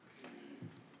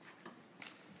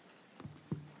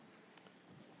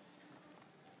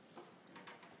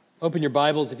Open your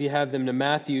Bibles, if you have them, to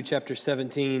Matthew chapter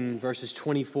 17, verses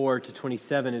 24 to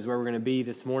 27 is where we're going to be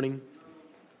this morning.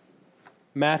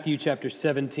 Matthew chapter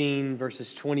 17,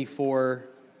 verses 24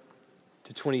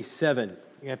 to 27.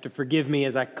 You have to forgive me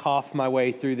as I cough my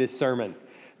way through this sermon.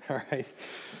 All right.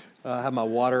 I have my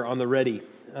water on the ready.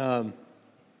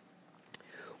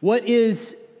 What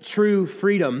is true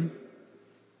freedom,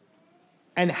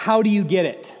 and how do you get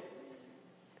it?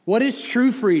 What is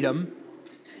true freedom,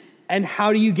 and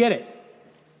how do you get it?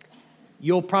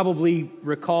 You'll probably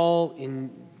recall,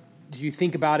 as you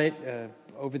think about it,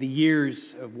 over the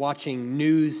years of watching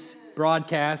news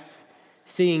broadcasts,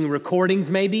 seeing recordings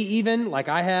maybe even, like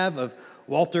I have, of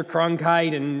Walter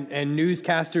Cronkite and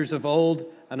newscasters of old.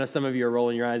 I know some of you are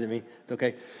rolling your eyes at me. It's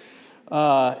okay.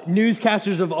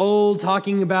 Newscasters of old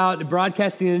talking about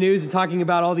broadcasting the news and talking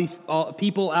about all these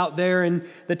people out there in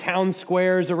the town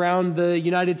squares around the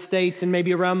United States and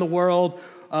maybe around the world,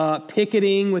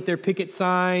 picketing with their picket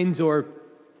signs or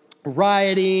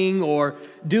rioting or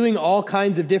doing all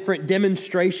kinds of different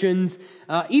demonstrations,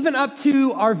 even up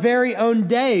to our very own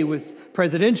day with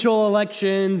presidential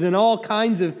elections and all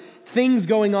kinds of things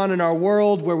going on in our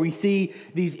world where we see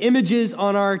these images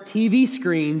on our TV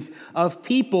screens of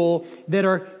people that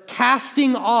are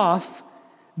casting off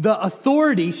the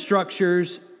authority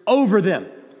structures over them.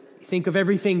 Think of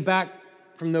everything back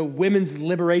from the women's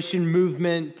liberation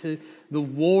movement to the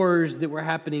wars that were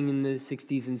happening in the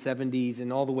 60s and 70s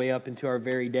and all the way up into our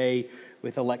very day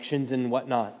with elections and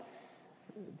whatnot.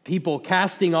 People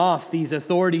casting off these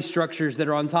authority structures that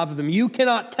are on top of them. You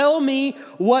cannot tell me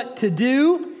what to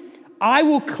do. I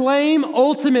will claim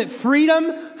ultimate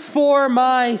freedom for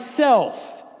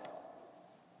myself.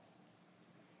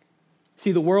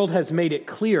 See, the world has made it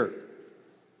clear.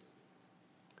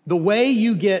 The way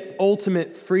you get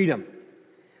ultimate freedom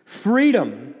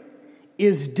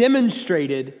is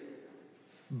demonstrated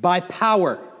by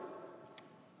power.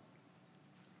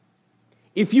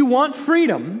 If you want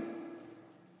freedom,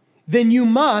 then you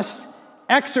must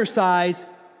exercise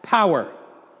power.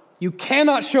 You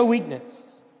cannot show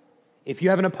weakness. If you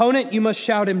have an opponent, you must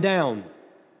shout him down.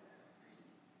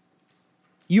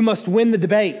 You must win the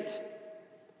debate.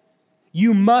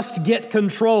 You must get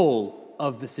control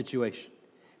of the situation.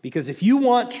 Because if you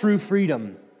want true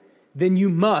freedom, then you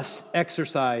must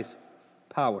exercise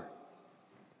power.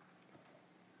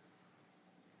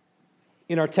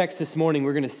 In our text this morning,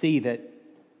 we're going to see that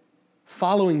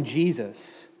following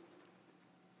Jesus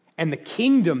and the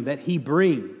kingdom that he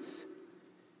brings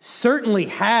certainly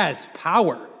has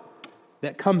power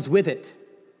that comes with it.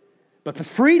 But the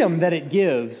freedom that it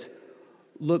gives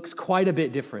looks quite a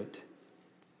bit different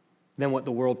than what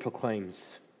the world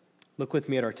proclaims. Look with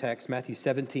me at our text, Matthew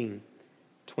 17,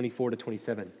 24 to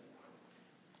 27.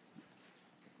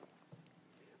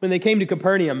 When they came to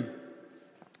Capernaum,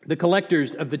 the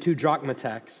collectors of the 2 drachma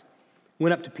tax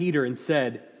went up to Peter and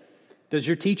said, "Does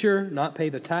your teacher not pay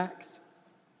the tax?"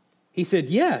 He said,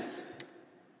 "Yes."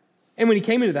 And when he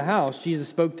came into the house, Jesus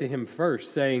spoke to him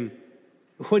first, saying,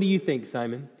 "What do you think,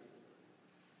 Simon?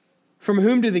 From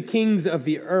whom do the kings of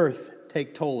the earth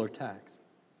take toll or tax?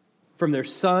 From their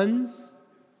sons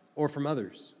or from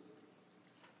others?"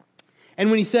 And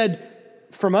when he said,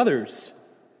 "From others,"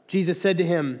 Jesus said to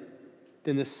him,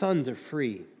 "Then the sons are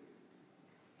free.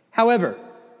 However,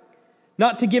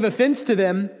 not to give offense to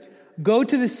them, go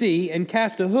to the sea and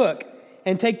cast a hook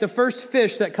and take the first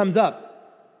fish that comes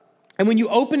up. And when you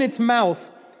open its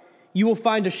mouth, you will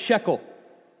find a shekel.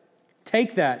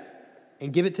 Take that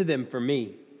and give it to them for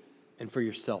me and for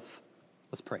yourself."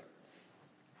 Let's pray.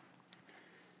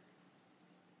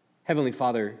 Heavenly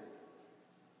Father,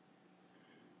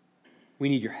 we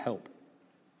need your help.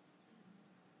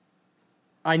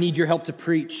 I need your help to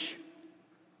preach.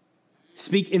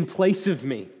 Speak in place of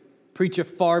me. Preach a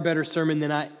far better sermon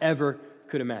than I ever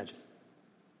could imagine.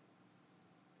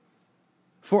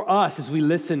 For us, as we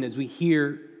listen, as we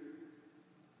hear,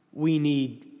 we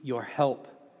need your help.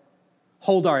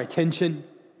 Hold our attention.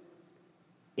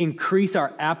 Increase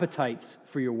our appetites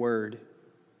for your word.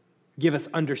 Give us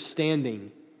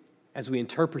understanding as we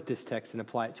interpret this text and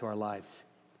apply it to our lives.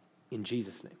 In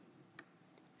Jesus' name,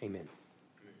 amen.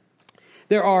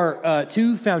 There are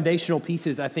 2 foundational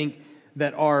pieces, I think,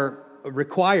 that are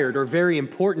required, or very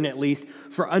important at least,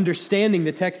 for understanding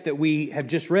the text that we have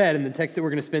just read and the text that we're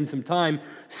going to spend some time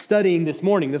studying this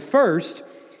morning. The first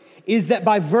is that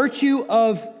by virtue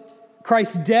of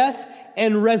Christ's death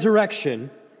and resurrection,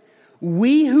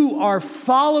 we who are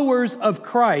followers of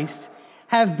Christ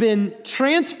have been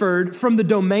transferred from the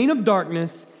domain of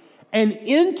darkness and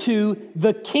into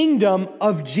the kingdom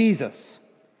of Jesus.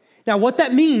 Now, what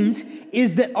that means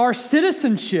is that our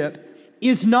citizenship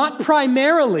is not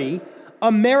primarily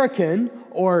American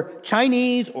or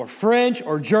Chinese or French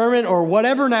or German or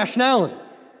whatever nationality.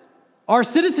 Our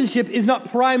citizenship is not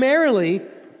primarily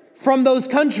from those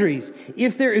countries.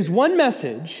 If there is one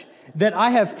message that I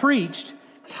have preached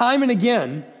time and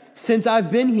again since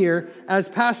I've been here as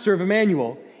pastor of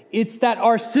Emmanuel, it's that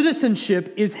our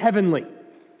citizenship is heavenly.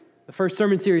 The first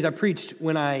sermon series I preached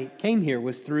when I came here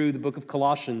was through the book of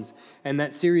Colossians, and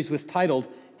that series was titled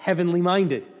Heavenly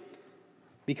Minded,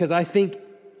 because I think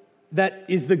that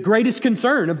is the greatest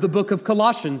concern of the book of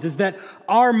Colossians, is that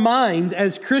our minds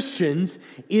as Christians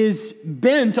is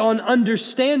bent on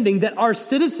understanding that our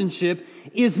citizenship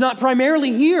is not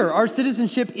primarily here. Our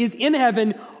citizenship is in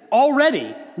heaven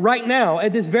already, right now,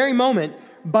 at this very moment,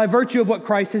 by virtue of what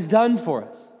Christ has done for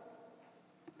us.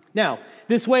 Now,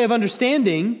 this way of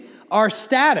understanding our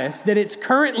status, that it's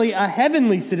currently a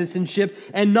heavenly citizenship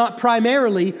and not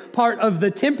primarily part of the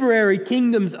temporary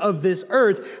kingdoms of this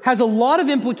earth, has a lot of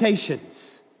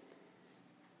implications.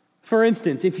 For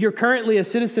instance, if you're currently a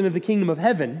citizen of the kingdom of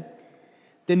heaven,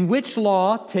 then which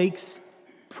law takes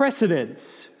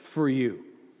precedence for you?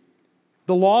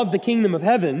 The law of the kingdom of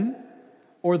heaven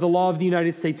or the law of the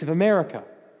United States of America?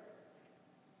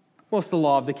 Well, it's the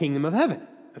law of the kingdom of heaven,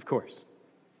 of course.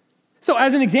 So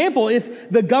as an example, if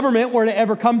the government were to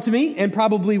ever come to me, and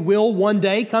probably will one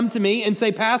day come to me and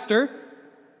say, Pastor,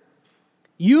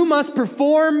 you must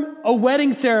perform a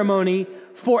wedding ceremony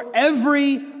for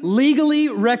every legally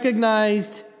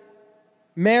recognized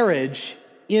marriage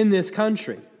in this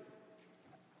country.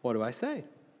 What do I say?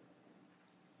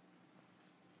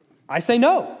 I say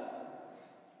no.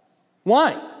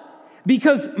 Why?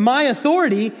 Because my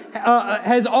authority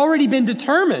has already been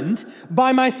determined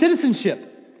by my citizenship.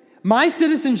 My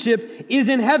citizenship is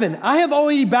in heaven. I have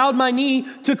already bowed my knee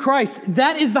to Christ.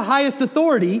 That is the highest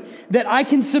authority that I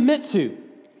can submit to.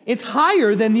 It's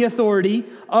higher than the authority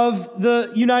of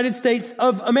the United States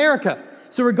of America.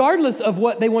 So regardless of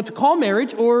what they want to call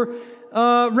marriage or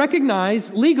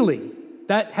recognize legally,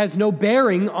 that has no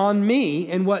bearing on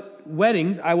me and what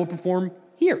weddings I will perform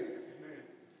here.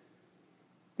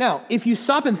 Now, if you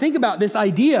stop and think about this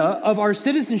idea of our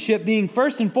citizenship being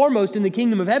first and foremost in the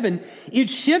kingdom of heaven, it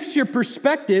shifts your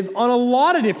perspective on a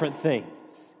lot of different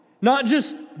things. Not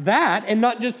just that, and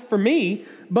not just for me,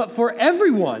 but for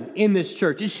everyone in this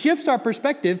church. It shifts our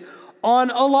perspective on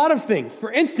a lot of things.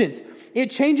 For instance, it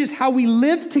changes how we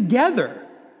live together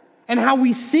and how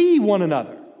we see one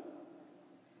another.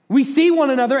 We see one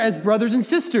another as brothers and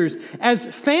sisters, as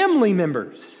family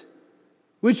members,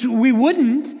 which we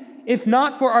wouldn't if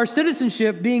not for our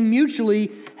citizenship being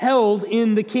mutually held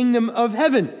in the kingdom of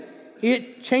heaven.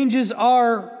 It changes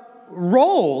our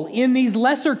role in these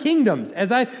lesser kingdoms.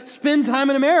 As I spend time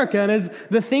in America and as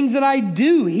the things that I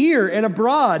do here and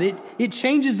abroad, it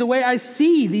changes the way I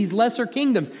see these lesser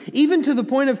kingdoms, even to the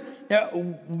point of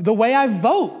the way I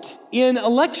vote in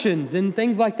elections and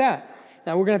things like that.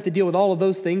 Now, we're going to have to deal with all of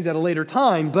those things at a later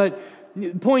time, but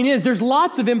the point is, there's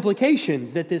lots of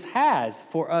implications that this has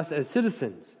for us as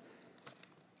citizens.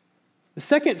 The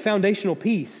second foundational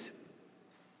piece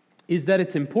is that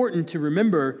it's important to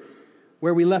remember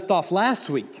where we left off last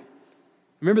week.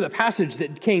 Remember the passage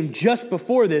that came just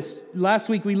before this. Last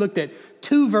week we looked at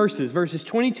two verses, verses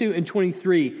 22 and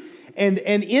 23. And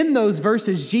in those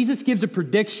verses, Jesus gives a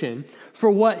prediction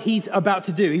for what he's about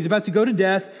to do. He's about to go to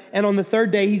death, and on the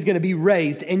third day he's going to be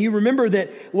raised. And you remember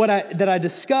that I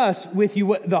discussed with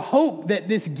you the hope that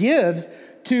this gives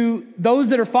to those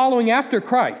that are following after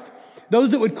Christ.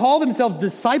 Those that would call themselves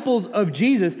disciples of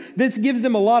Jesus, this gives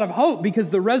them a lot of hope because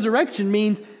the resurrection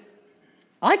means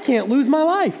I can't lose my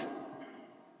life.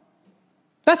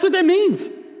 That's what that means.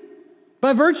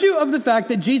 By virtue of the fact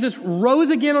that Jesus rose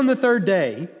again on the third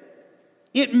day,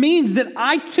 it means that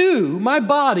I too, my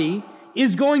body,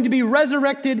 is going to be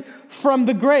resurrected from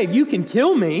the grave. You can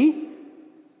kill me,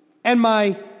 and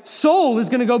my soul is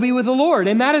going to go be with the Lord,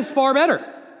 and that is far better.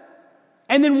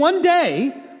 And then one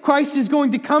day, Christ is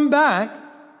going to come back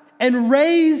and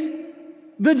raise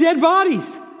the dead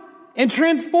bodies and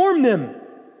transform them.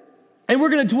 And we're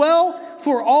going to dwell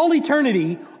for all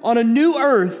eternity on a new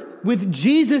earth with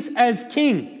Jesus as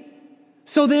King.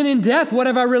 So then in death, what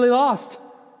have I really lost?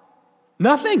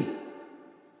 Nothing.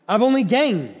 I've only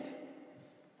gained.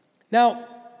 Now,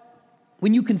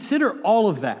 when you consider all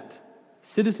of that,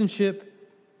 citizenship,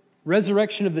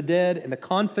 resurrection of the dead, and the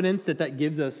confidence that that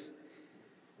gives us,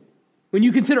 when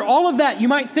you consider all of that, you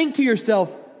might think to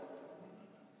yourself,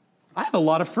 I have a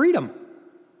lot of freedom.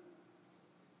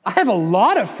 I have a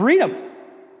lot of freedom.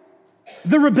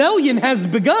 The rebellion has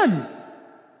begun.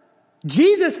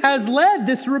 Jesus has led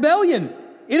this rebellion.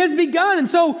 It has begun. And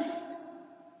so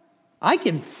I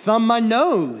can thumb my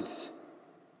nose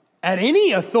at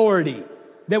any authority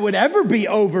that would ever be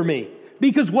over me,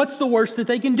 because what's the worst that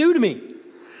they can do to me?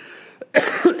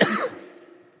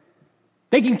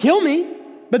 They can kill me,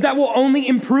 but that will only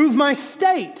improve my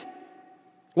state.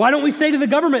 Why don't we say to the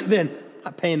government then, I'm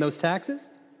not paying those taxes?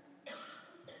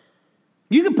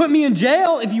 You can put me in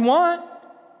jail if you want.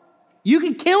 You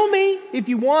can kill me if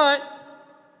you want,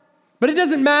 but it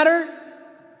doesn't matter.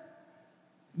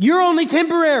 You're only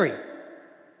temporary.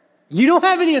 You don't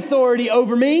have any authority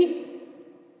over me.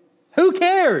 Who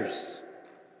cares?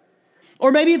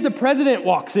 Or maybe if the president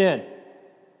walks in,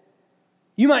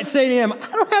 you might say to him,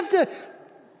 I don't have to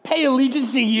pay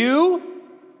allegiance to you.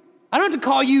 I don't have to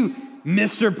call you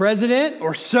Mr. President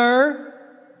or Sir.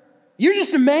 You're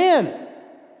just a man.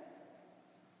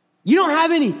 You don't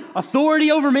have any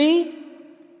authority over me.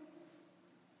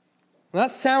 Well,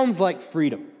 that sounds like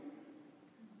freedom.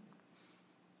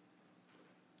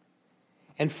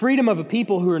 And freedom of a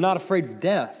people who are not afraid of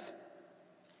death.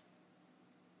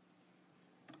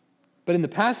 But in the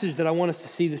passage that I want us to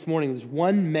see this morning, there's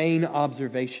one main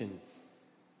observation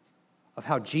of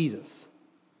how Jesus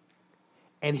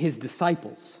and his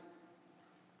disciples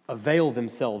avail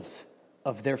themselves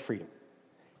of their freedom.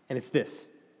 And it's this: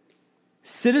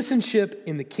 citizenship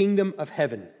in the kingdom of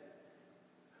heaven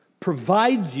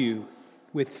provides you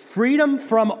with freedom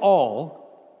from all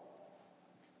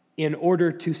in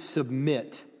order to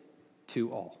submit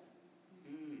to all.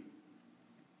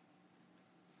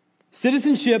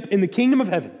 Citizenship in the kingdom of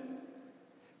heaven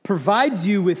provides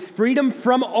you with freedom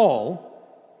from all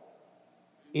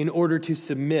in order to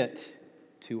submit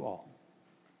to all.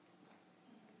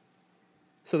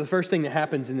 So the first thing that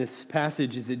happens in this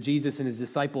passage is that Jesus and his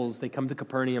disciples, they come to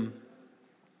Capernaum,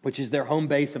 which is their home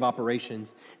base of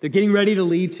operations. They're getting ready to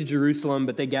leave to Jerusalem,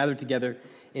 but they gather together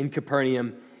in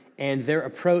Capernaum, and they're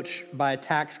approached by a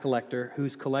tax collector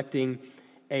who's collecting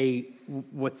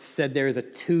what's said there is a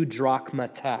 2 drachma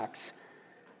tax.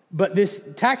 But this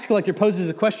tax collector poses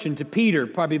a question to Peter,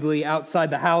 probably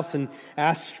outside the house, and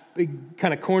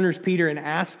kind of corners Peter and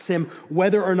asks him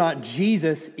whether or not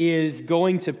Jesus is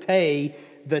going to pay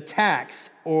the tax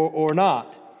or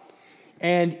not.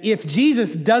 And if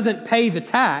Jesus doesn't pay the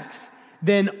tax,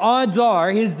 then odds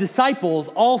are his disciples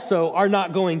also are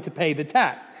not going to pay the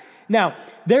tax. Now,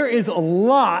 there is a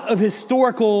lot of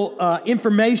historical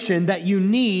information that you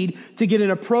need to get an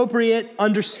appropriate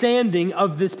understanding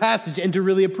of this passage and to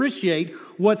really appreciate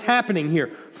what's happening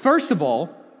here. First of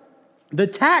all, the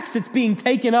tax that's being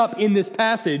taken up in this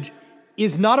passage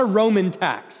is not a Roman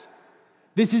tax.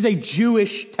 This is a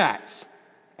Jewish tax.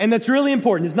 And that's really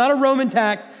important. It's not a Roman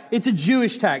tax, it's a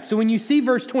Jewish tax. So when you see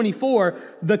verse 24,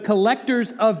 the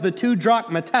collectors of the 2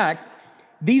 drachma tax,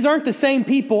 these aren't the same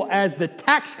people as the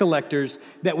tax collectors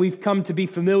that we've come to be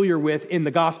familiar with in the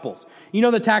Gospels. You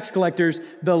know the tax collectors,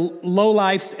 the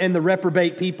lowlifes and the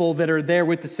reprobate people that are there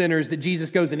with the sinners that Jesus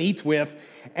goes and eats with,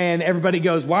 and everybody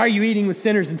goes, why are you eating with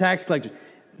sinners and tax collectors?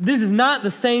 This is not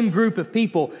the same group of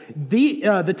people.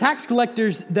 The tax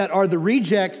collectors that are the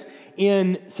rejects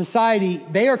in society,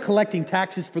 they are collecting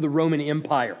taxes for the Roman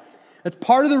Empire. That's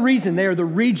part of the reason they are the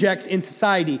rejects in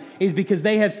society, is because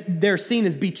they're seen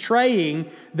as betraying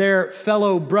their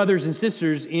fellow brothers and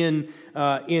sisters in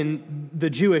the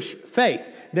Jewish faith.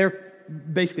 They're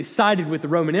basically sided with the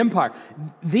Roman Empire.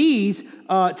 These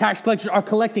tax collectors are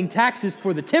collecting taxes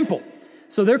for the temple.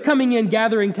 So they're coming in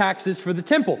gathering taxes for the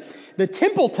temple. The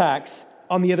temple tax,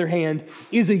 on the other hand,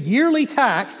 is a yearly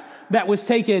tax that was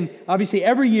taken, obviously,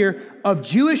 every year of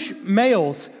Jewish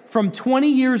males from 20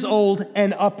 years old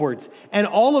and upwards. And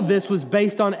all of this was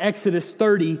based on Exodus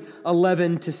 30,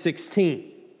 11 to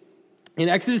 16. In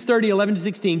Exodus 30, 11 to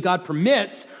 16, God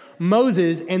permits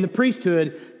Moses and the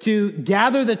priesthood to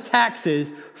gather the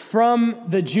taxes from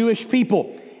the Jewish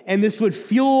people. And this would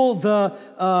fuel the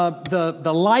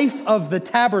life of the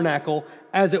tabernacle,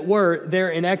 as it were, there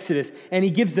in Exodus. And he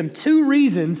gives them 2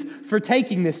 reasons for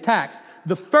taking this tax.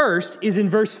 The first is in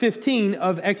verse 15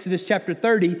 of Exodus chapter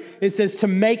 30. It says to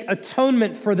make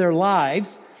atonement for their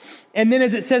lives. And then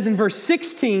as it says in verse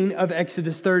 16 of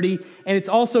Exodus 30, and it's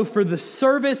also for the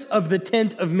service of the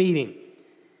tent of meeting.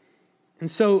 And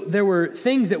so there were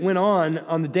things that went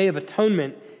on the Day of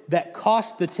Atonement that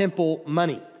cost the temple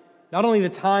money. Not only the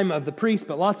time of the priest,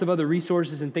 but lots of other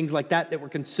resources and things like that were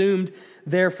consumed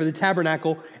there for the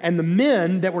tabernacle. And the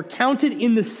men that were counted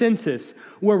in the census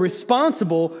were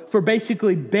responsible for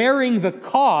basically bearing the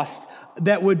cost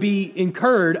that would be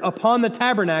incurred upon the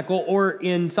tabernacle, or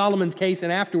in Solomon's case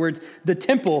and afterwards, the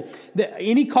temple.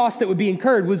 Any cost that would be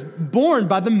incurred was borne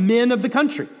by the men of the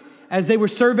country. As they were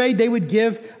surveyed, they would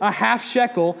give a half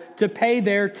shekel to pay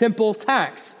their temple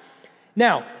tax.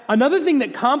 Now, another thing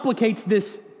that complicates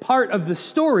this part of the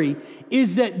story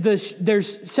is that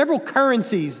there's several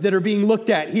currencies that are being looked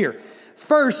at here.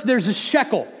 First, there's a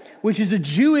shekel, which is a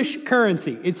Jewish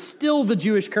currency. It's still the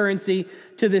Jewish currency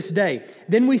to this day.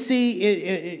 Then we see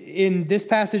in this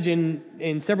passage,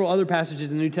 in several other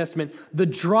passages in the New Testament, the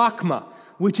drachma,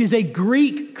 which is a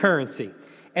Greek currency.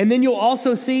 And then you'll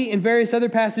also see in various other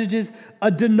passages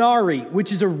a denarii,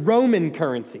 which is a Roman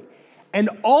currency. And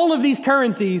all of these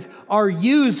currencies are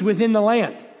used within the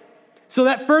land. So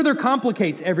that further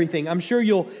complicates everything. I'm sure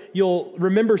you'll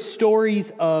remember stories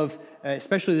of,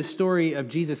 especially the story of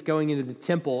Jesus going into the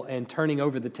temple and turning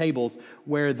over the tables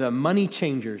where the money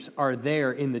changers are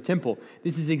there in the temple.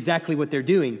 This is exactly what they're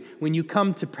doing. When you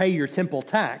come to pay your temple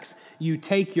tax, you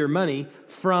take your money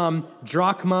from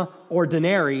drachma or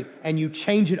denarii and you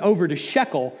change it over to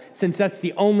shekel, since that's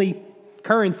the only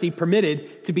currency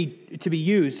permitted to be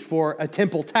used for a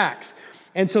temple tax.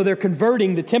 And so they're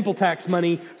converting the temple tax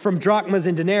money from drachmas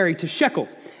and denarii to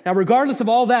shekels. Now, regardless of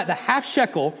all that, the half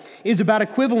shekel is about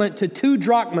equivalent to 2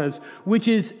 drachmas, which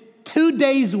is 2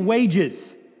 days'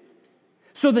 wages.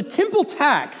 So the temple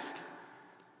tax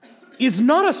is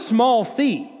not a small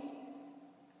fee.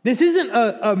 This isn't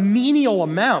a menial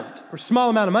amount or small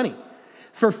amount of money.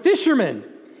 For fishermen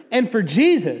and for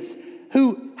Jesus,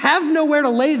 who have nowhere to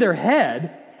lay their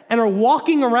head and are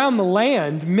walking around the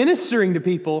land ministering to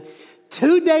people,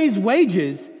 2 days'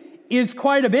 wages is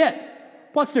quite a bit.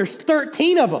 Plus, there's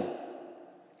 13 of them.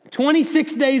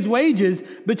 26 days' wages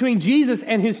between Jesus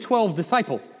and his 12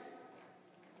 disciples.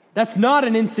 That's not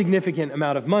an insignificant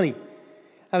amount of money.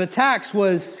 Now, the tax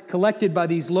was collected by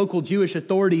these local Jewish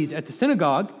authorities at the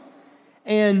synagogue,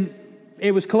 and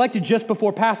it was collected just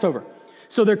before Passover.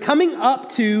 So they're coming up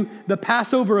to the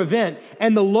Passover event,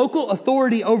 and the local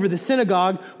authority over the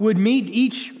synagogue would meet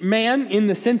each man in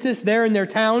the census there in their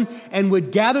town and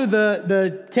would gather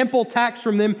the temple tax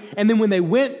from them. And then when they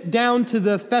went down to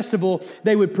the festival,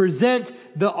 they would present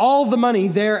all the money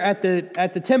there at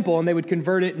the temple, and they would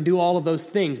convert it and do all of those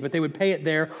things. But they would pay it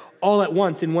there all at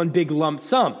once in one big lump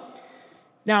sum.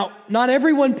 Now, not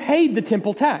everyone paid the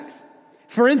temple tax.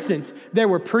 For instance, there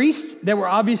were priests that were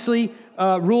obviously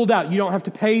ruled out. You don't have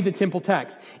to pay the temple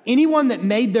tax. Anyone that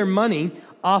made their money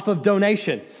off of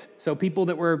donations, so people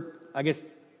that were, I guess,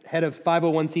 head of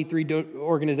 501c3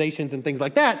 organizations and things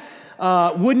like that,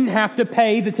 wouldn't have to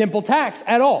pay the temple tax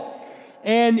at all.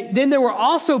 And then there were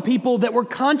also people that were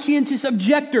conscientious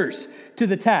objectors to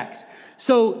the tax.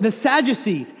 So the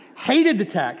Sadducees hated the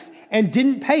tax and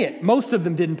didn't pay it. Most of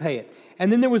them didn't pay it.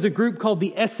 And then there was a group called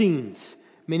the Essenes.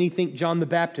 Many think John the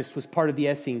Baptist was part of the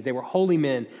Essenes. They were holy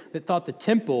men that thought the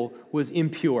temple was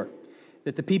impure,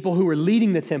 that the people who were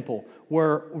leading the temple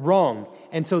were wrong.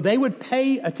 And so they would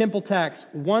pay a temple tax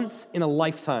once in a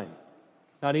lifetime,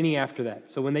 not any after that.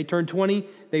 So when they turned 20,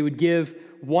 they would give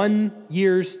 1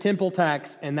 year's temple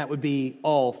tax, and that would be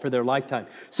all for their lifetime.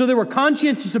 So there were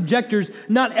conscientious objectors.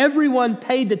 Not everyone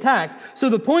paid the tax. So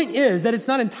the point is that it's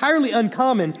not entirely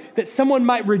uncommon that someone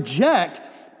might reject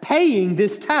paying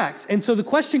this tax. And so the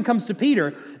question comes to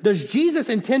Peter, does Jesus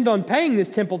intend on paying this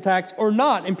temple tax or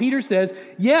not? And Peter says,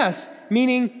 yes,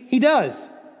 meaning he does.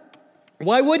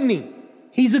 Why wouldn't he?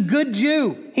 He's a good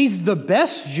Jew. He's the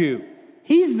best Jew.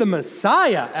 He's the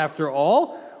Messiah, after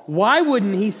all. Why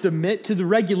wouldn't he submit to the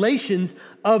regulations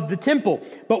of the temple?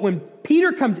 But when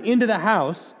Peter comes into the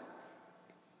house,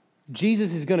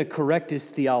 Jesus is going to correct his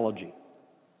theology.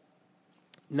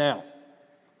 Now,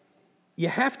 you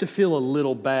have to feel a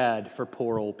little bad for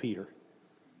poor old Peter.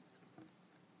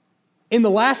 In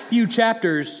the last few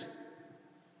chapters,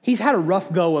 he's had a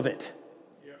rough go of it,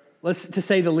 to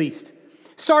say the least.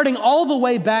 Starting all the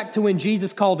way back to when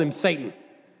Jesus called him Satan.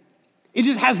 It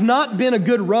just has not been a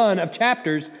good run of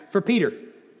chapters for Peter.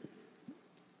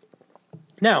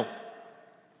 Now,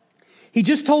 he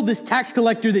just told this tax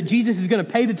collector that Jesus is going to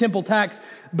pay the temple tax,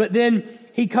 but then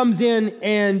he comes in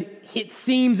and it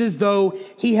seems as though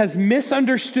he has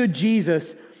misunderstood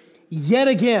Jesus yet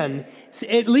again,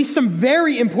 at least some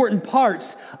very important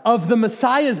parts of the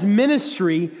Messiah's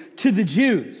ministry to the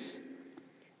Jews.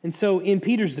 And so in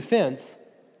Peter's defense,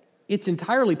 it's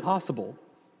entirely possible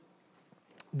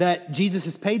that Jesus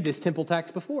has paid this temple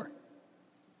tax before.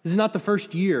 This is not the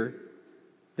first year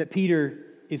that Peter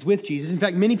is with Jesus. In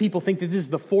fact, many people think that this is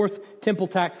the 4th temple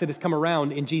tax that has come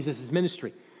around in Jesus'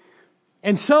 ministry.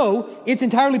 And so it's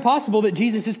entirely possible that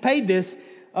Jesus has paid this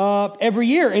every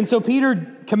year. And so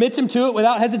Peter commits him to it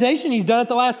without hesitation. He's done it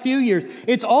the last few years.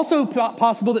 It's also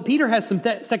possible that Peter has some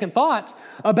second thoughts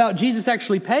about Jesus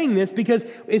actually paying this, because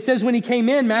it says when he came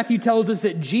in, Matthew tells us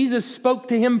that Jesus spoke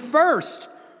to him first.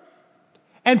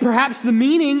 And perhaps the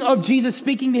meaning of Jesus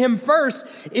speaking to him first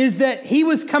is that he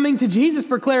was coming to Jesus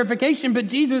for clarification, but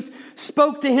Jesus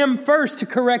spoke to him first to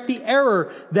correct the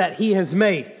error that he has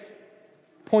made.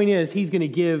 Point is, he's going to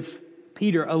give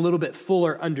Peter a little bit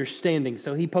fuller understanding.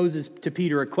 So he poses to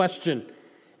Peter a question,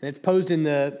 and it's posed in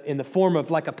the form of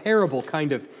like a parable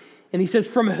kind of. And he says,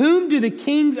 "From whom do the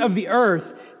kings of the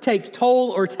earth take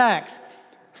toll or tax?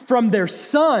 From their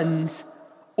sons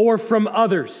or from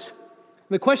others?"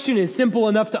 The question is simple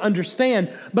enough to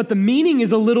understand, but the meaning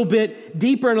is a little bit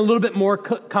deeper and a little bit more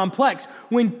complex.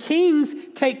 When kings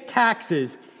take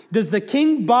taxes, does the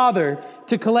king bother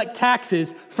to collect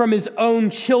taxes from his own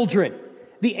children?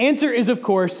 The answer is, of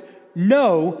course,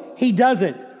 no, he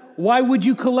doesn't. Why would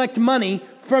you collect money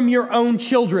from your own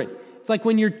children? It's like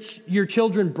when your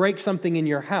children break something in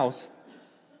your house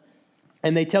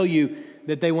and they tell you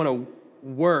that they want to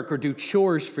work or do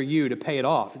chores for you to pay it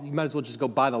off. You might as well just go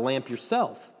buy the lamp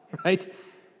yourself, right?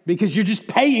 Because you're just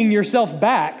paying yourself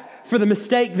back for the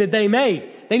mistake that they made.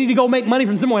 They need to go make money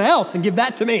from someone else and give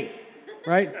that to me,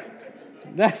 right?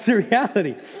 That's the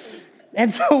reality.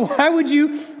 And so why would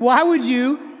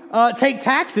you take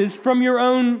taxes from your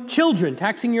own children?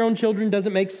 Taxing your own children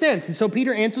doesn't make sense. And so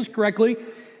Peter answers correctly.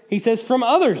 He says, "From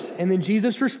others." And then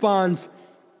Jesus responds,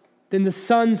 "Then the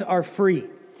sons are free."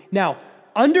 Now,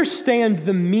 understand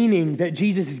the meaning that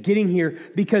Jesus is getting here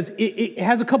because it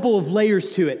has a couple of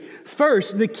layers to it.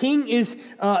 First, the king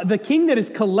that is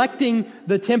collecting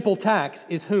the temple tax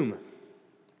is whom?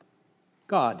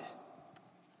 God.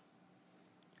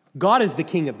 God is the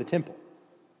king of the temple.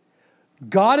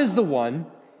 God is the one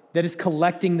that is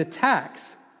collecting the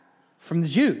tax from the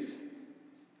Jews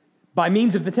by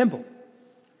means of the temple.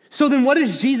 So then what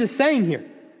is Jesus saying here?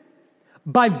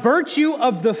 By virtue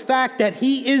of the fact that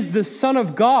he is the Son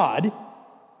of God,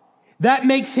 that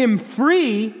makes him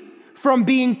free from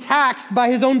being taxed by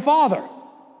his own Father. Do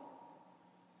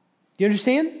you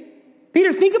understand?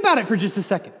 Peter, think about it for just a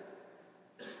second.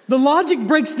 The logic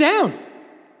breaks down.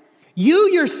 You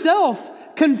yourself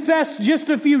confessed just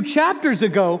a few chapters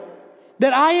ago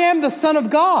that I am the Son of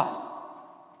God.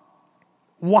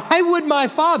 Why would my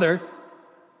Father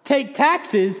take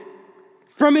taxes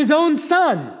from his own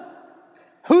Son?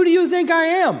 Who do you think I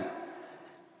am?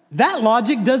 That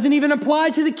logic doesn't even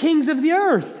apply to the kings of the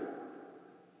earth.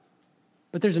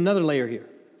 But there's another layer here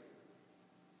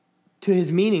to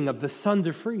his meaning of the sons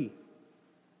are free.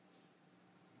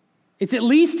 It's at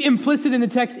least implicit in the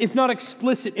text, if not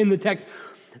explicit in the text.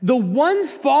 The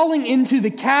ones falling into the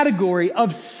category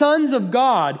of sons of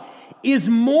God is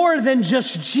more than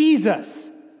just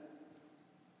Jesus.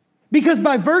 Because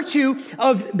by virtue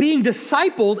of being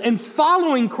disciples and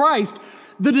following Christ,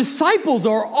 the disciples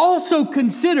are also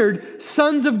considered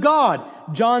sons of God.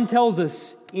 John tells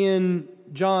us in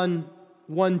John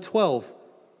 1:12,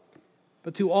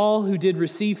 "But to all who did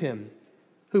receive him,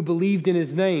 who believed in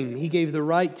his name, he gave the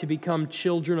right to become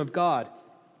children of God."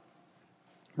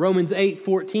 Romans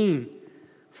 8:14,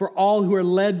 "For all who are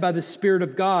led by the Spirit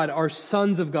of God are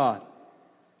sons of God."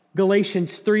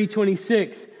 Galatians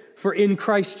 3:26, "For in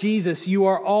Christ Jesus you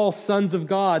are all sons of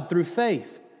God through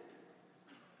faith."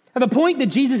 And the point that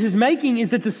Jesus is making is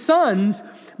that the sons,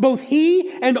 both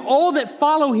he and all that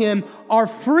follow him, are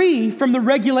free from the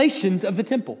regulations of the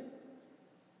temple.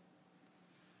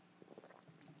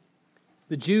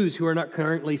 The Jews who are not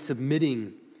currently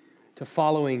submitting to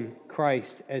following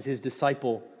Christ as his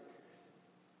disciple,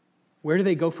 where do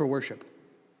they go for worship?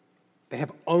 They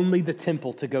have only the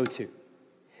temple to go to.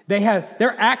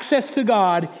 Their access to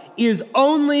God is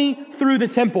only through the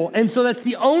temple. And so that's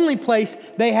the only place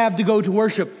they have to go to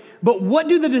worship. But what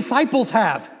do the disciples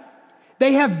have?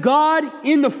 They have God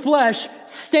in the flesh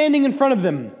standing in front of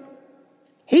them.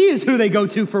 He is who they go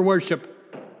to for worship.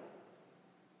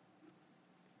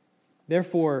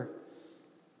 Therefore,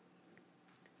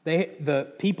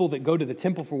 the people that go to the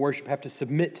temple for worship have to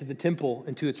submit to the temple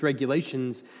and to its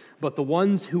regulations, but the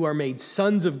ones who are made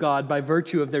sons of God by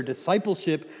virtue of their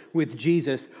discipleship with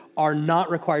Jesus are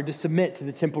not required to submit to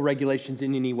the temple regulations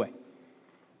in any way.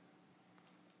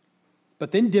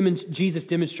 But then Jesus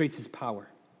demonstrates his power.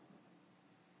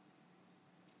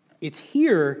 It's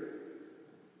here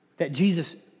that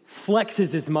Jesus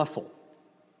flexes his muscle,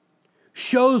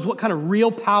 shows what kind of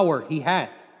real power he has.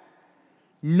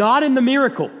 Not in the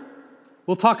miracle.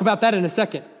 We'll talk about that in a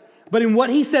second. But in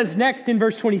what he says next in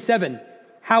verse 27.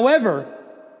 However,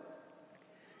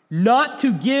 not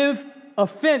to give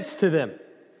offense to them.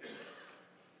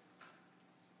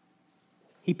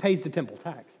 He pays the temple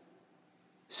tax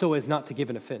so as not to give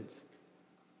an offense.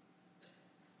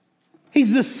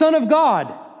 He's the Son of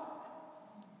God.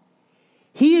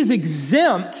 He is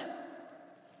exempt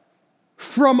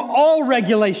from all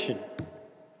regulation.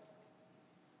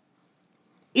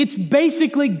 It's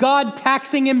basically God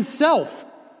taxing himself.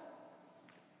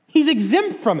 He's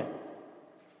exempt from it.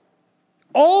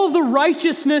 All the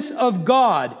righteousness of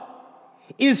God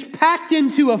is packed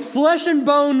into a flesh and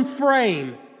bone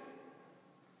frame,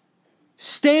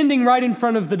 standing right in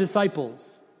front of the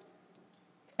disciples,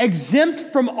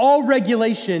 exempt from all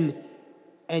regulation,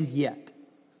 and yet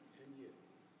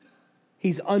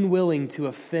he's unwilling to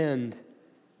offend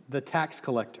the tax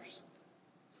collectors.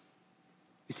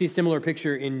 You see a similar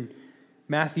picture in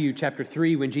Matthew chapter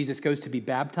 3 when Jesus goes to be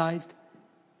baptized.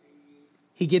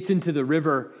 He gets into the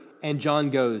river and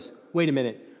John goes, wait a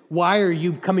minute, why are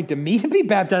you coming to me to be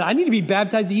baptized? I need to be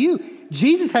baptized to you.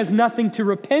 Jesus has nothing to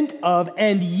repent of,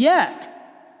 and yet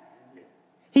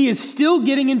he is still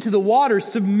getting into the water,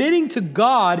 submitting to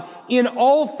God in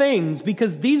all things,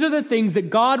 because these are the things that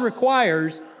God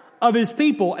requires of his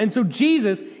people. And so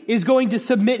Jesus is going to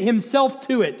submit himself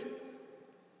to it.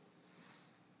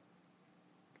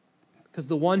 Because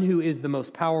the one who is the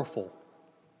most powerful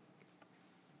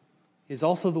is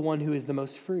also the one who is the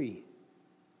most free.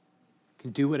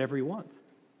 Can do whatever he wants.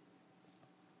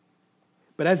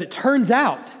 But as it turns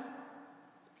out,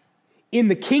 in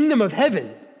the kingdom of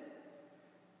heaven,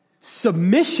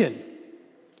 submission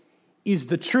is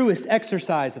the truest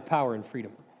exercise of power and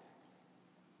freedom.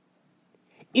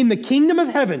 In the kingdom of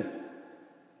heaven,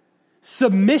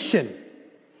 submission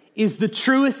is the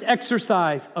truest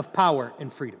exercise of power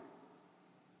and freedom.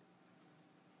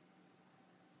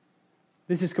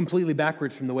 This is completely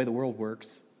backwards from the way the world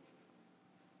works.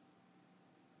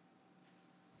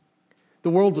 The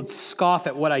world would scoff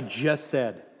at what I just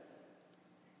said.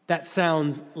 That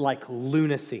sounds like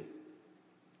lunacy.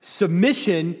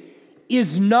 Submission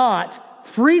is not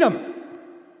freedom.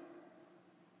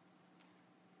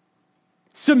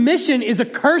 Submission is a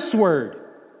curse word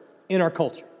in our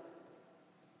culture.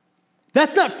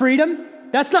 That's not freedom.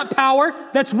 That's not power.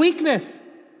 That's weakness.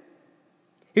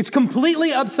 It's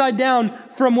completely upside down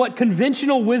from what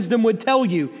conventional wisdom would tell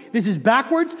you. This is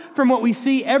backwards from what we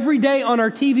see every day on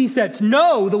our TV sets.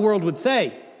 No, the world would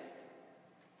say.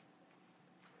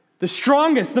 The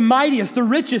strongest, the mightiest, the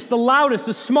richest, the loudest,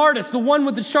 the smartest, the one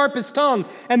with the sharpest tongue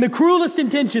and the cruelest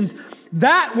intentions,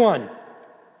 that one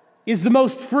is the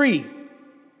most free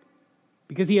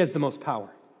because he has the most power.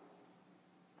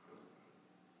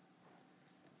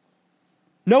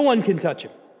 No one can touch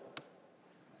him.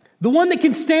 The one that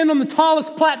can stand on the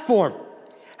tallest platform,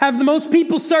 have the most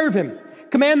people serve him,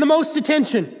 command the most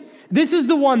attention. This is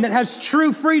the one that has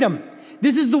true freedom.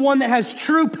 This is the one that has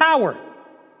true power.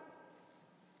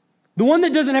 The one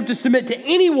that doesn't have to submit to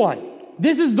anyone.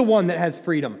 This is the one that has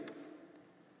freedom.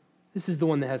 This is the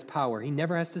one that has power. He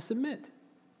never has to submit.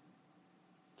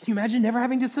 Can you imagine never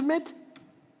having to submit?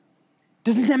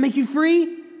 Doesn't that make you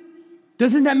free?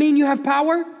 Doesn't that mean you have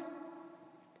power?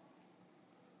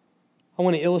 I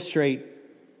want to illustrate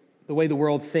the way the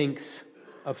world thinks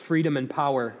of freedom and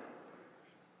power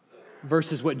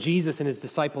versus what Jesus and his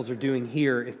disciples are doing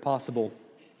here, if possible.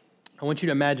 I want you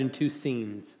to imagine two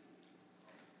scenes.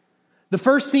 The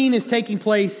first scene is taking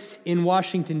place in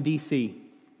Washington, D.C.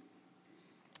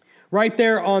 Right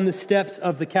there on the steps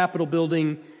of the Capitol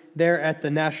building, there at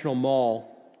the National Mall.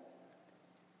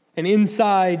 And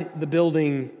inside the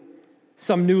building,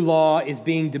 some new law is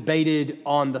being debated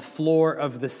on the floor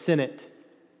of the Senate.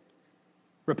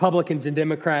 Republicans and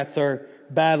Democrats are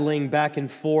battling back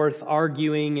and forth,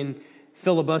 arguing and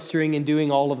filibustering and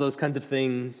doing all of those kinds of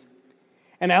things.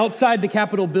 And outside the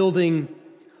Capitol building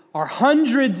are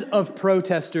hundreds of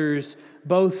protesters,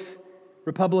 both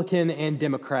Republican and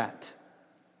Democrat.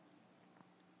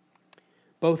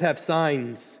 Both have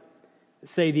signs that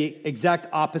say the exact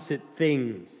opposite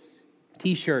things.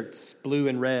 T-shirts, blue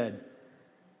and red,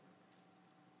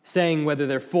 saying whether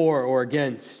they're for or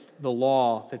against the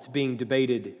law that's being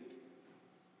debated.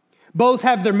 Both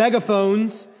have their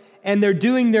megaphones, and they're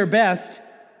doing their best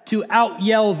to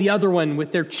out-yell the other one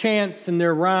with their chants and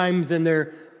their rhymes and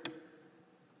their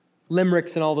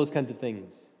limericks and all those kinds of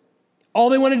things. All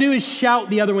they want to do is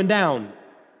shout the other one down.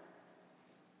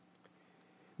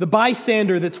 The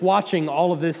bystander that's watching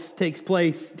all of this take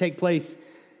place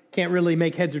can't really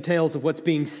make heads or tails of what's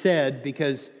being said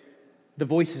because the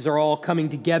voices are all coming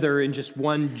together in just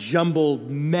one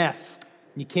jumbled mess.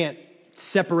 You can't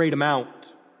separate them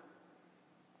out.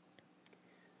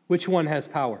 Which one has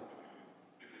power?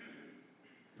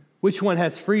 Which one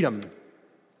has freedom?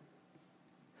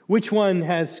 Which one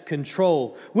has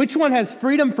control? Which one has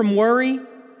freedom from worry,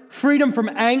 freedom from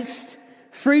angst,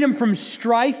 freedom from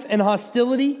strife and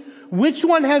hostility? Which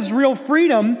one has real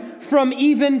freedom from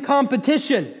even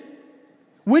competition?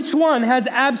 Which one has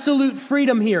absolute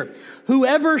freedom here?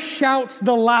 Whoever shouts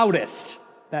the loudest,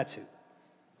 that's who.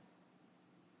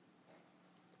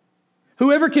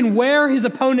 Whoever can wear his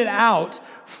opponent out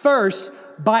first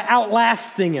by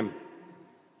outlasting him.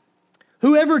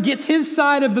 Whoever gets his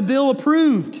side of the bill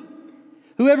approved.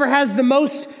 Whoever has the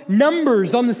most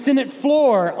numbers on the Senate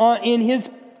floor in his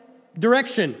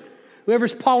direction.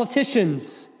 Whoever's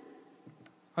politicians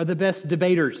are the best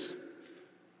debaters.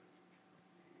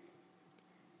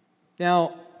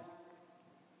 Now,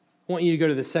 I want you to go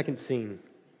to the second scene,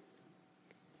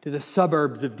 to the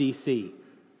suburbs of D.C.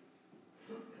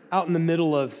 Out in the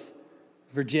middle of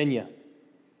Virginia,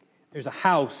 there's a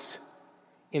house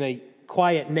in a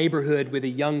quiet neighborhood with a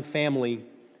young family.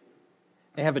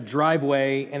 They have a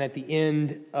driveway, and at the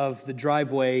end of the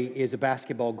driveway is a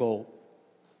basketball goal.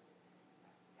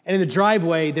 And in the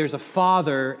driveway, there's a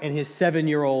father and his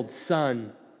 7-year-old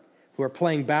son who are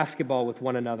playing basketball with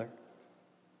one another.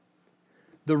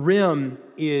 The rim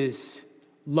is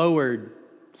lowered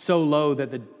so low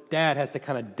that the dad has to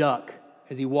kind of duck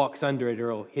as he walks under it,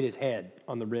 or he'll hit his head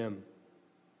on the rim.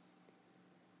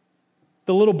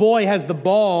 The little boy has the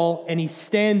ball, and he's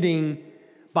standing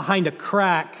behind a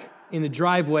crack in the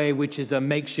driveway, which is a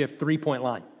makeshift three-point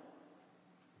line.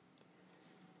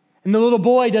 And the little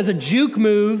boy does a juke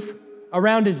move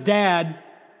around his dad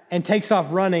and takes off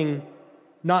running,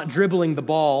 not dribbling the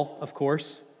ball, of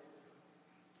course.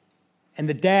 And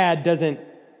the dad doesn't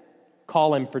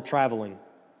call him for traveling.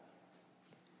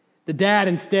 The dad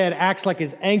instead acts like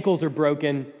his ankles are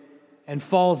broken and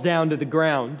falls down to the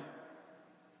ground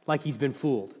like he's been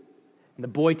fooled. And the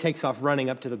boy takes off running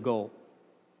up to the goal.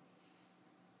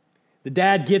 The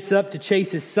dad gets up to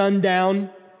chase his son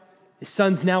down. His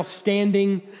son's now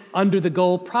standing under the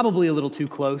goal, probably a little too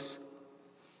close,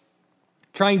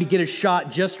 trying to get a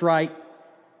shot just right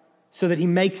so that he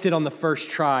makes it on the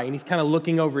first try. And he's kind of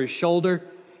looking over his shoulder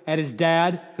at his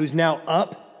dad, who's now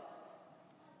up.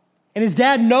 And his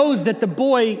dad knows that the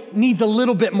boy needs a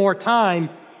little bit more time,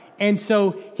 and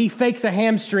so he fakes a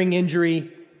hamstring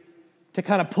injury to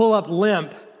kind of pull up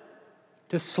limp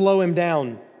to slow him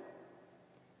down.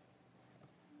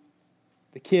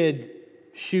 The kid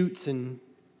shoots and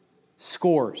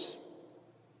scores.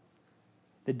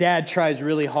 The dad tries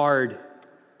really hard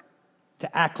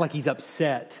to act like he's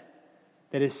upset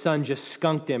that his son just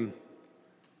skunked him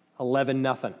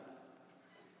 11-0.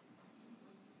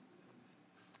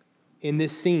 In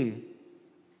this scene,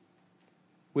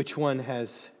 which one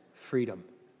has freedom?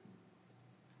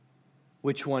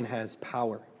 Which one has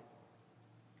power?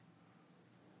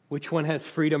 Which one has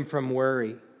freedom from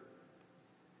worry?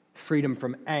 Freedom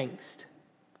from angst?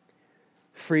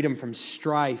 Freedom from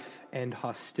strife and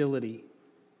hostility?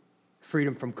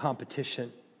 Freedom from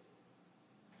competition?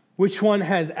 Which one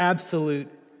has absolute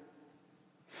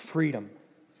freedom?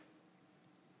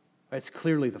 It's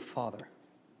clearly the Father.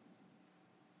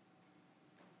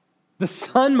 The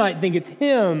Son might think it's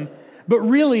him, but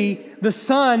really the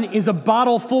Son is a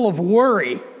bottle full of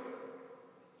worry.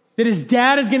 That his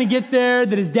dad is going to get there,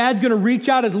 that his dad's going to reach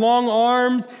out his long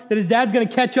arms, that his dad's going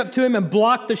to catch up to him and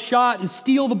block the shot and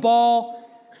steal the ball.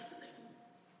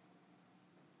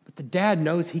 But the dad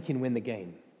knows he can win the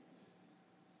game.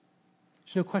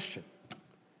 There's no question.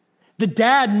 The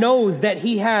dad knows that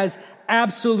he has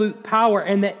absolute power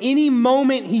and that any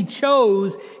moment he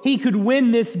chose, he could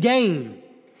win this game.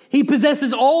 He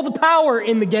possesses all the power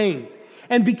in the game.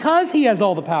 And because he has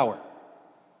all the power,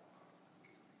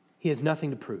 he has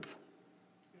nothing to prove.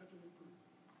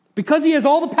 Because he has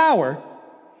all the power,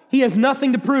 he has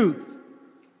nothing to prove.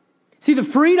 See, the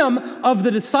freedom of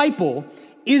the disciple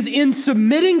is in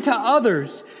submitting to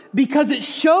others because it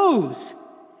shows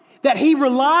that he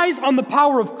relies on the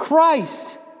power of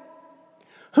Christ,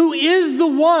 who is the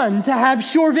one to have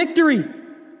sure victory,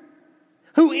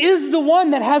 who is the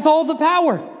one that has all the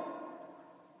power.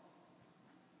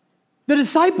 The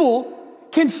disciple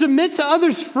can submit to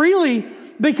others freely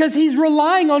because he's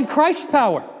relying on Christ's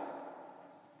power.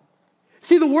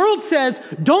 See, the world says,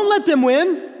 don't let them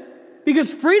win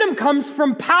because freedom comes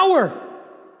from power.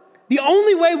 The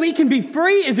only way we can be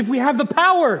free is if we have the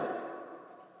power.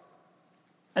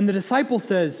 And the disciple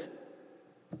says,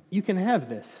 you can have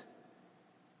this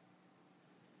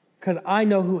because I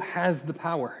know who has the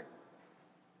power.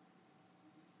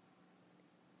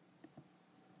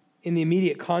 In the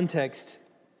immediate context,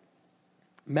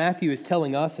 Matthew is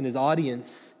telling us and his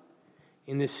audience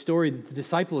in this story that the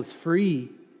disciple is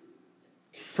free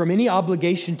from any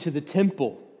obligation to the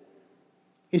temple.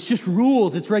 It's just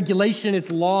rules, it's regulation,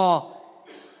 it's law.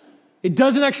 It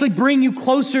doesn't actually bring you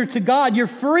closer to God. You're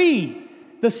free.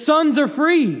 The sons are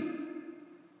free.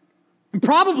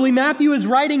 Probably Matthew is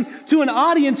writing to an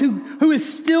audience who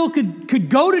is still could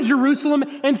go to Jerusalem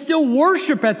and still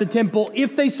worship at the temple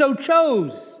if they so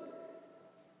chose.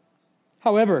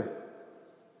 However,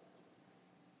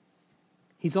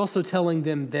 he's also telling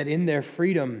them that in their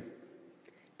freedom,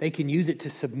 they can use it to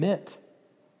submit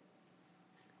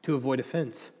to avoid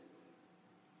offense.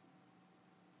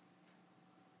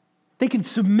 They can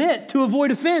submit to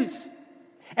avoid offense.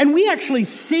 And we actually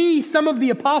see some of the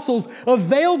apostles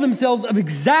avail themselves of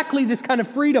exactly this kind of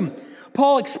freedom.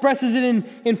 Paul expresses it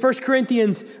in 1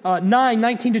 Corinthians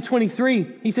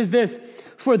 9:19-23. He says this,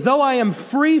 "For though I am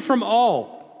free from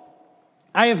all,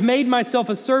 I have made myself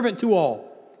a servant to all,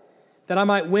 that I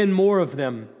might win more of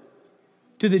them.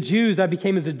 To the Jews I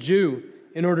became as a Jew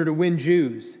in order to win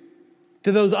Jews.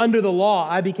 To those under the law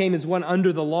I became as one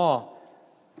under the law,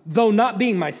 though not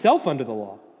being myself under the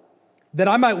law, that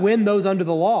I might win those under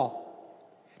the law.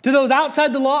 To those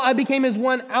outside the law, I became as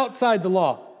one outside the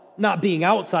law, not being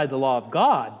outside the law of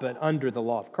God, but under the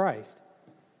law of Christ,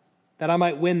 that I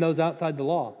might win those outside the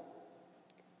law.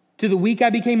 To the weak, I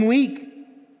became weak,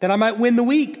 that I might win the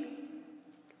weak.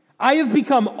 I have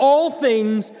become all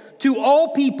things to all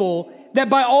people, that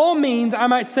by all means I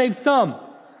might save some.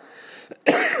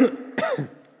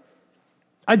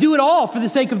 I do it all for the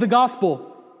sake of the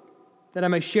gospel, that I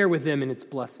may share with them in its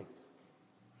blessings."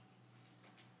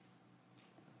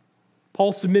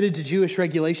 Paul submitted to Jewish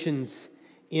regulations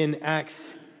in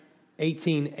Acts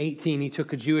 18:18. He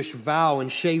took a Jewish vow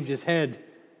and shaved his head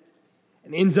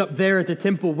and ends up there at the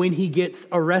temple when he gets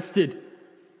arrested.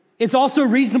 It's also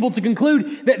reasonable to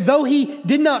conclude that though he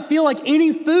did not feel like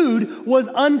any food was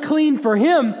unclean for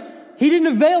him, he didn't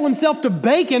avail himself to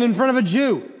bacon in front of a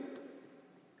Jew.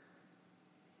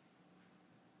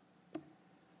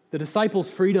 The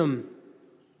disciples' freedom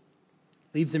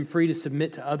leaves them free to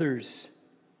submit to others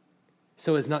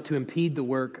so as not to impede the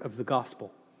work of the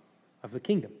gospel, of the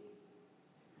kingdom.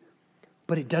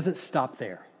 But it doesn't stop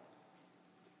there.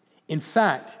 In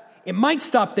fact, it might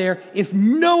stop there if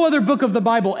no other book of the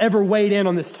Bible ever weighed in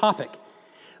on this topic.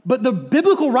 But the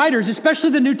biblical writers,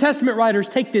 especially the New Testament writers,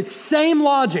 take this same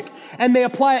logic and they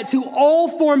apply it to all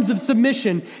forms of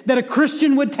submission that a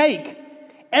Christian would take.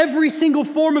 Every single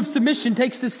form of submission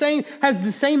has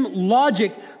the same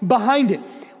logic behind it.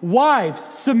 Wives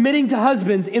submitting to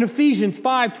husbands in Ephesians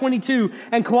 5:22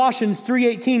 and Colossians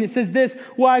 3:18. It says this,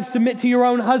 "Wives, submit to your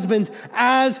own husbands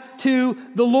as to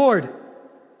the Lord."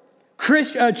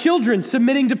 Children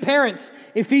submitting to parents,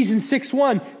 Ephesians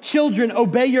 6:1. "Children,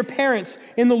 obey your parents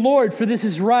in the Lord, for this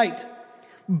is right."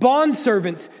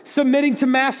 Bondservants submitting to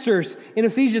masters in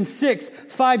Ephesians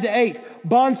 6:5-8.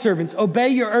 Bondservants, obey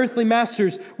your earthly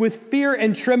masters with fear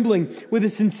and trembling, with a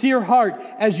sincere heart,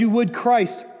 as you would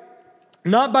Christ.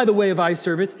 Not by the way of eye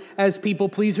service as people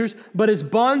pleasers, but as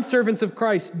bondservants of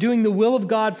Christ, doing the will of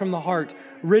God from the heart,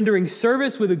 rendering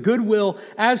service with a good will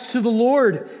as to the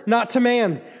Lord, not to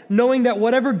man, knowing that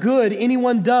whatever good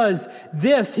anyone does,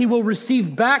 this he will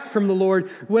receive back from the Lord,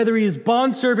 whether he is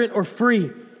bondservant or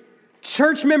free.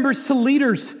 Church members to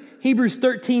leaders, Hebrews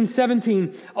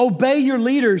 13:17. Obey your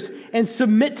leaders and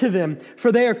submit to them,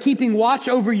 for they are keeping watch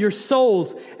over your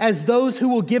souls as those who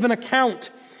will give an account.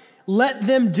 Let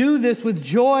them do this with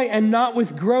joy and not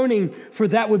with groaning, for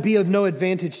that would be of no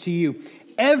advantage to you.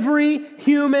 Every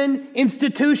human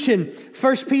institution,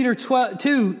 1 Peter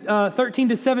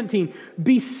 2:13-17,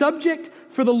 be subject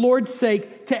for the Lord's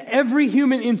sake to every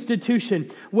human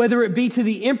institution, whether it be to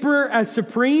the emperor as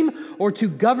supreme or to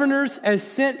governors as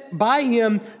sent by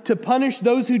him to punish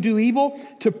those who do evil,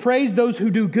 to praise those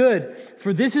who do good.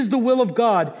 For this is the will of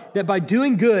God, that by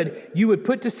doing good you would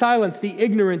put to silence the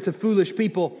ignorance of foolish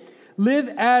people. Live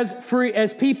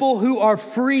as people who are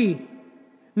free,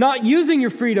 not using your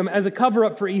freedom as a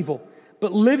cover-up for evil,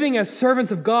 but living as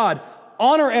servants of God.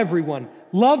 Honor everyone,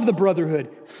 love the brotherhood,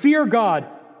 fear God,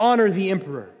 honor the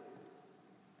emperor.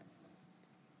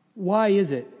 Why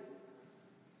is it,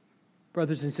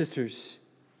 brothers and sisters,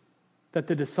 that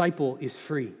the disciple is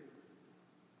free?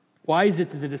 Why is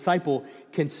it that the disciple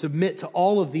can submit to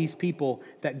all of these people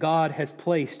that God has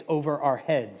placed over our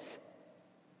heads?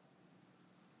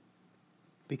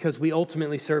 Because we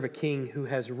ultimately serve a king who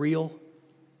has real,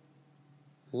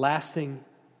 lasting,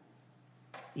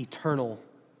 eternal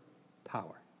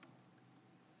power.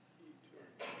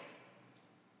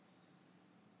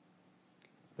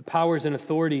 The powers and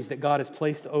authorities that God has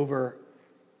placed over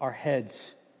our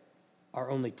heads are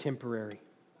only temporary.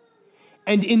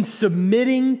 And in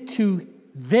submitting to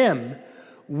them,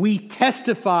 we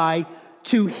testify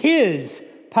to his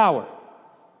power,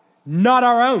 not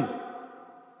our own.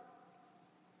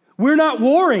 We're not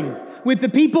warring with the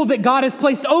people that God has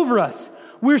placed over us.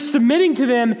 We're submitting to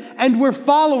them and we're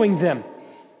following them.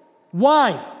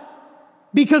 Why?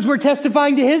 Because we're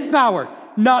testifying to His power,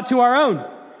 not to our own.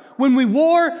 When we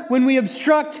war, when we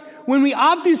obstruct, when we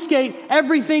obfuscate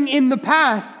everything in the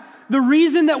path, the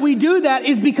reason that we do that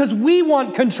is because we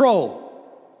want control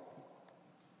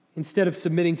instead of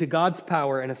submitting to God's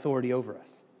power and authority over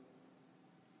us.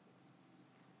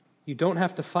 You don't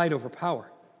have to fight over power.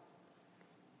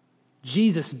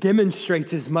 Jesus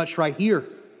demonstrates as much right here.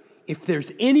 If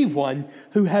there's anyone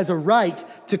who has a right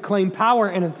to claim power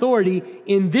and authority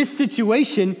in this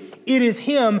situation, it is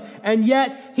Him, and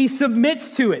yet He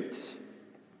submits to it.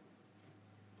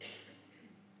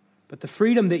 But the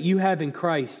freedom that you have in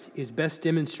Christ is best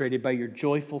demonstrated by your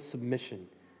joyful submission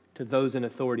to those in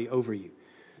authority over you.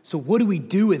 So what do we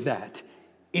do with that?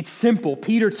 It's simple.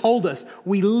 Peter told us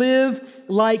we live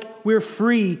like we're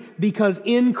free because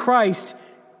in Christ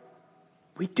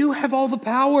we do have all the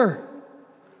power.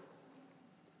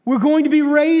 We're going to be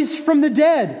raised from the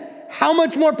dead. How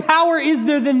much more power is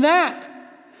there than that?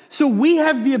 So we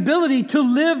have the ability to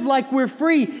live like we're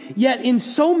free, yet in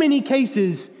so many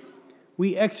cases,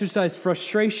 we exercise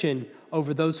frustration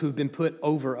over those who have been put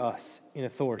over us in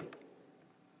authority.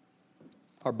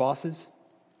 Our bosses.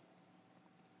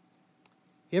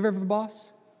 You ever have a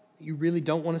boss that you really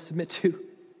don't want to submit to?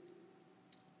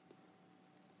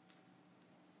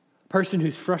 A person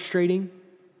who's frustrating.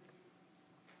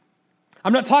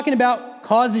 I'm not talking about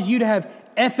causes you to have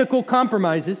ethical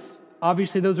compromises.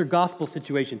 Obviously, those are gospel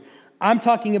situations. I'm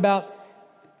talking about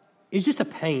it's just a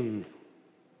pain.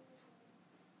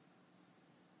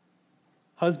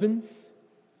 Husbands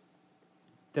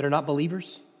that are not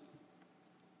believers.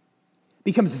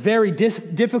 Becomes very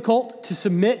difficult to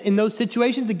submit in those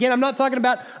situations. Again, I'm not talking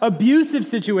about abusive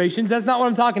situations. That's not what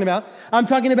I'm talking about. I'm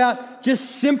talking about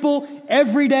just simple,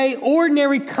 everyday,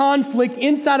 ordinary conflict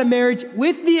inside a marriage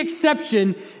with the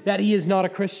exception that he is not a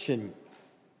Christian.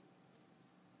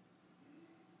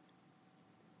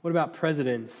 What about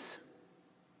presidents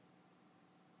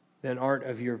that aren't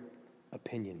of your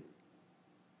opinion?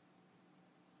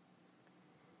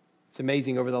 It's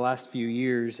amazing over the last few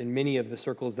years in many of the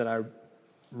circles that I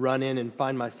run in and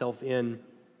find myself in,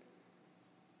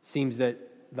 seems that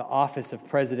the office of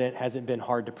president hasn't been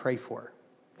hard to pray for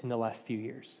in the last few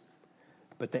years.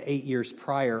 But the 8 years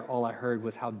prior, all I heard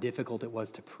was how difficult it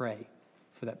was to pray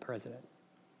for that president.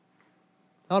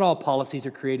 Not all policies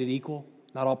are created equal.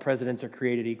 Not all presidents are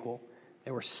created equal.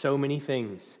 There were so many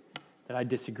things that I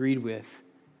disagreed with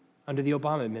under the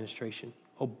Obama administration.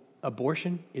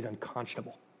 Abortion is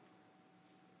unconscionable.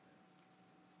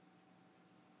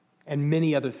 And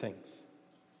many other things.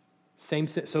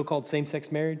 So-called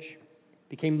same-sex marriage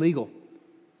became legal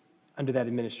under that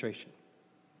administration.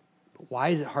 But why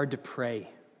is it hard to pray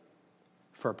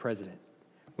for a president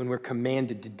when we're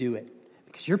commanded to do it?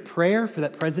 Because your prayer for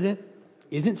that president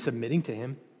isn't submitting to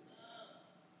him.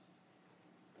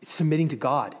 It's submitting to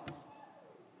God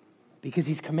because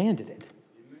he's commanded it.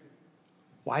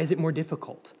 Why is it more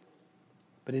difficult?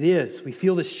 But it is. We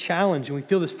feel this challenge and we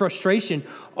feel this frustration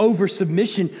over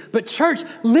submission. But church,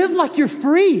 live like you're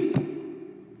free.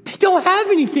 They don't have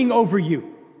anything over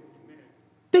you.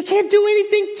 They can't do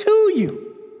anything to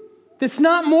you that's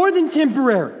not more than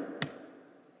temporary.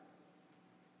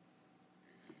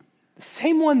 The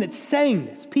same one that's saying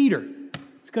this, Peter,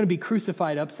 is going to be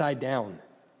crucified upside down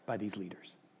by these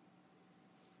leaders.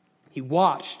 He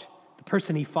watched the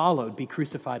person he followed be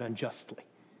crucified unjustly.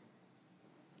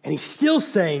 And he's still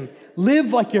saying,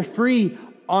 live like you're free,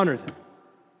 honor them.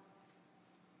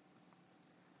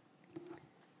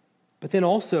 But then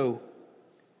also,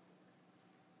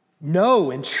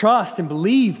 know and trust and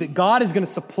believe that God is going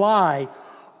to supply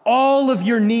all of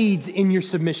your needs in your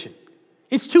submission.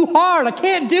 It's too hard. I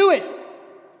can't do it.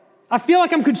 I feel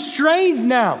like I'm constrained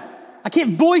now. I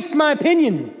can't voice my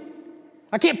opinion.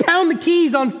 I can't pound the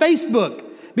keys on Facebook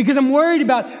because I'm worried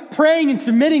about praying and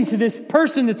submitting to this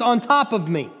person that's on top of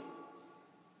me.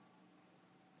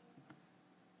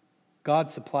 God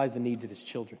supplies the needs of his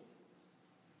children.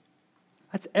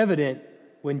 That's evident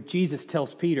when Jesus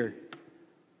tells Peter,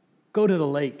 go to the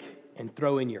lake and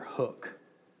throw in your hook.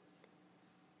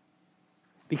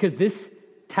 Because this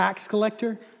tax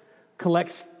collector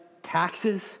collects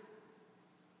taxes,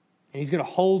 and he's going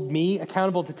to hold me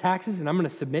accountable to taxes, and I'm going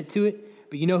to submit to it.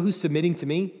 But you know who's submitting to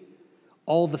me?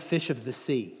 All the fish of the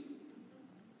sea.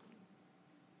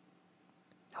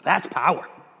 Now that's power.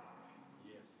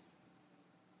 Yes.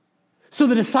 So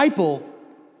the disciple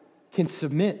can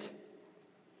submit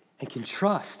and can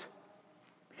trust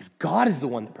because God is the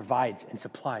one that provides and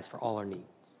supplies for all our needs.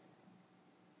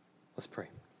 Let's pray.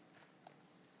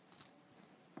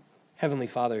 Heavenly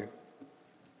Father,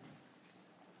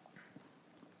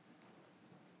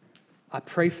 I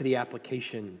pray for the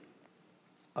application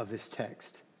of this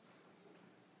text,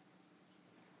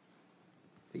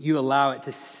 that you allow it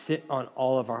to sit on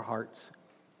all of our hearts.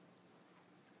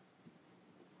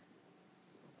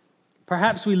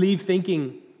 Perhaps we leave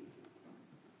thinking,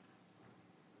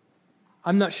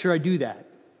 I'm not sure I do that.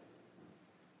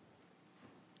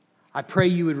 I pray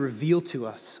you would reveal to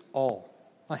us all,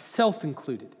 myself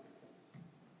included,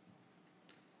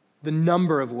 the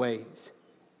number of ways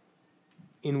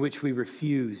in which we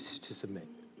refuse to submit.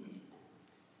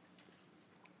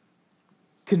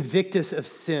 Convict us of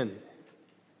sin,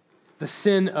 the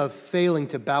sin of failing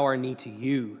to bow our knee to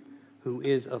you, who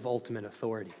is of ultimate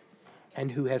authority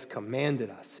and who has commanded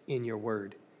us in your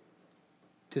word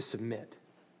to submit.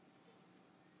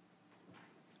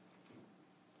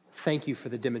 Thank you for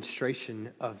the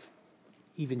demonstration of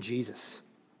even Jesus,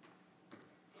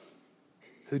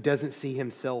 who doesn't see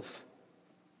himself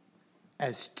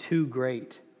as too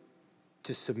great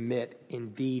to submit.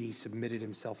 Indeed, he submitted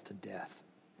himself to death.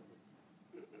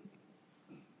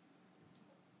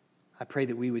 I pray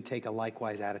that we would take a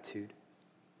likewise attitude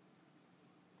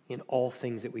in all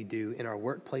things that we do, in our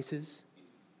workplaces,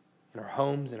 in our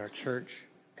homes, in our church,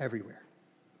 everywhere.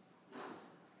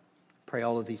 Pray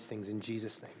all of these things in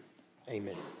Jesus' name.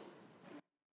 Amen.